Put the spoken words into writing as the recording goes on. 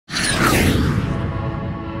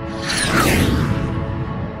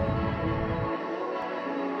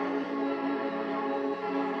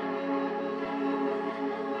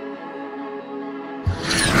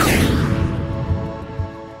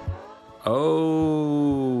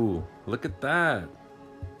Oh, look at that.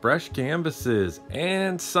 Fresh canvases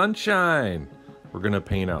and sunshine. We're gonna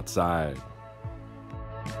paint outside.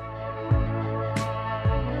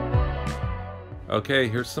 Okay,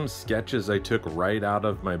 here's some sketches I took right out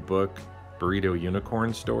of my book, Burrito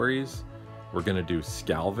Unicorn Stories. We're gonna do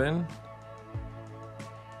Scalvin,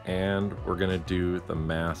 and we're gonna do the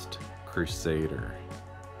masked Crusader.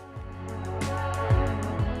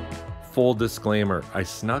 Full disclaimer, I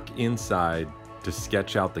snuck inside to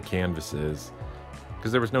sketch out the canvases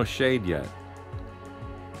because there was no shade yet.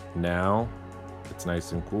 Now it's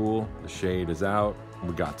nice and cool, the shade is out,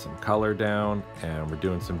 we got some color down, and we're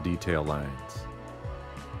doing some detail lines.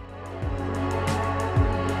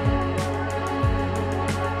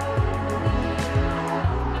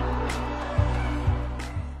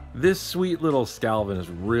 This sweet little Scalvin is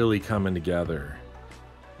really coming together.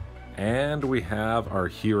 And we have our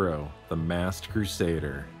hero, the masked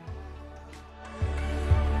Crusader.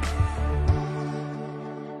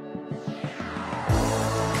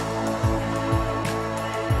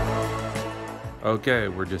 Okay,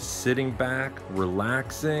 we're just sitting back,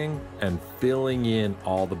 relaxing, and filling in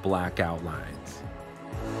all the black outlines.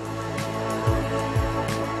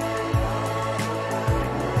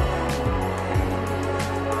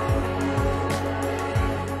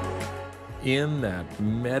 In that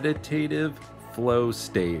meditative flow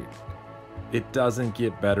state. It doesn't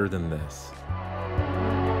get better than this.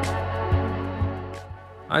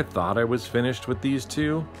 I thought I was finished with these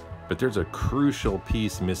two, but there's a crucial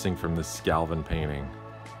piece missing from this Scalvin painting.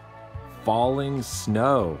 Falling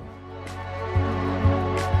snow.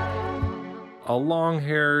 A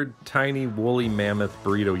long-haired, tiny, woolly mammoth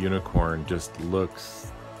burrito unicorn just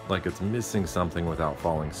looks like it's missing something without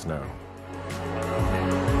falling snow.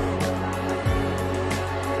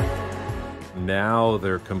 Now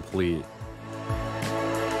they're complete.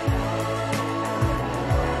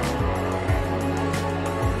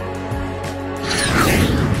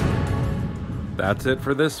 That's it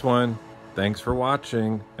for this one. Thanks for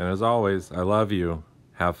watching, and as always, I love you.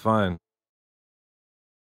 Have fun.